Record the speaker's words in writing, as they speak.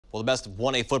Well, the best of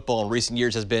 1A football in recent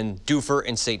years has been Dufur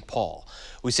and St. Paul.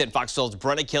 We sent Fox 12's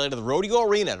Brenna Kelly to the rodeo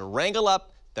arena to wrangle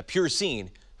up the pure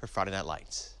scene for Friday Night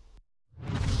Lights.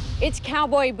 It's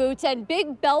cowboy boots and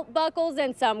big belt buckles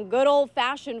and some good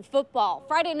old-fashioned football.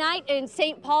 Friday night in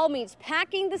St. Paul means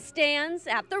packing the stands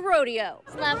at the rodeo.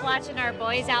 I love watching our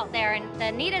boys out there, and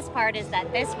the neatest part is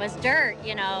that this was dirt,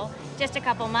 just a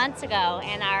couple months ago,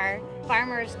 and our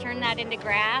farmers turned that into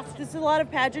grass. There's a lot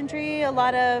of pageantry, a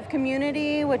lot of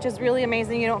community, which is really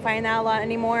amazing. You don't find that a lot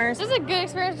anymore. It's just a good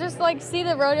experience, just see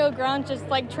the rodeo ground just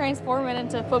transform it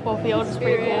into a football field. It's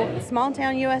pretty cool. Small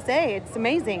town USA, it's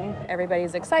amazing.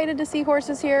 Everybody's excited to see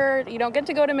horses here. You don't get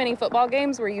to go to many football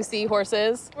games where you see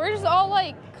horses. We're just all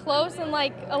close, and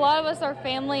a lot of us are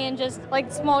family, and just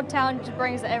small town just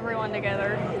brings everyone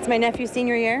together. It's my nephew's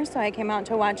senior year, so I came out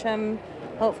to watch him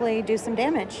hopefully do some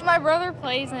damage. My brother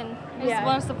plays, and I just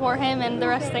want to support him and the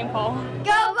rest of St. Paul.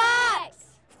 Go Bucks!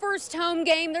 First home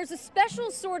game, there's a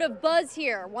special sort of buzz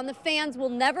here, one the fans will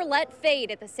never let fade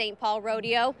at the St. Paul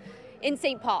Rodeo. In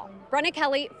St. Paul, Brenna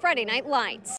Kelly, Friday Night Lights.